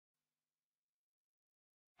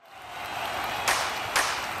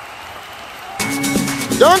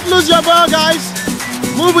Don't lose your ball, guys.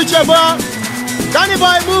 Move with your ball. Danny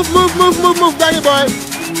boy, move, Danny boy.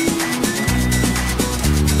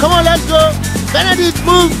 Come on, let's go. Benedict,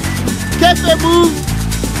 move. Kefe, move.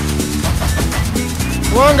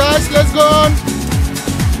 Come on, guys, let's go on.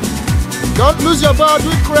 Don't lose your ball.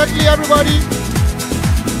 Do it correctly, everybody.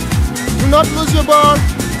 Do not lose your ball.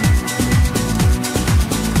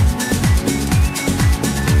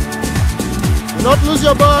 Do not lose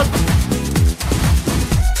your ball.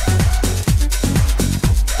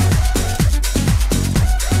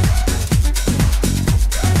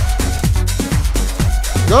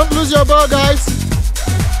 Don't lose your ball, guys.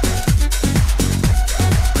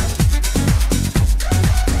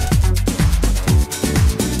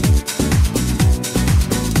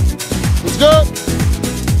 Let's go.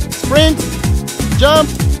 Sprint, jump,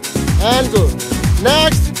 and go.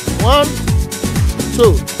 Next, 1,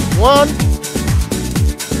 2, 1,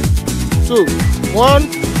 2, 1,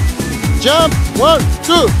 jump, 1,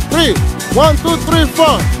 2, 3, 1, 2, 3,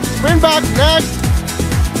 4. Sprint back, next.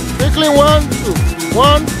 Quickly, 1, 2.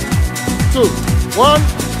 1, 2, 1,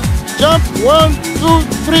 jump, 1, 2,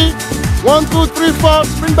 3, 1, 2, 3, 4,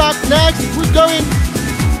 sprint back, next, who's going?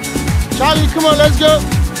 Charlie, come on, let's go.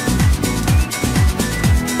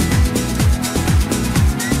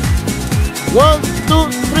 One, two,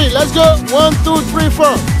 three, let's go. 1, 2, 3,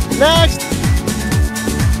 4, next.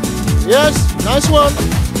 Yes, nice one,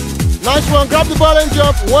 grab the ball and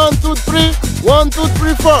jump. 1, 2, 3, 1, 2,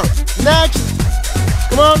 3, 4, next.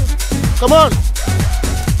 Come on.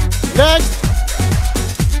 Next,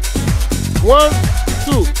 1,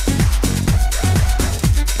 2,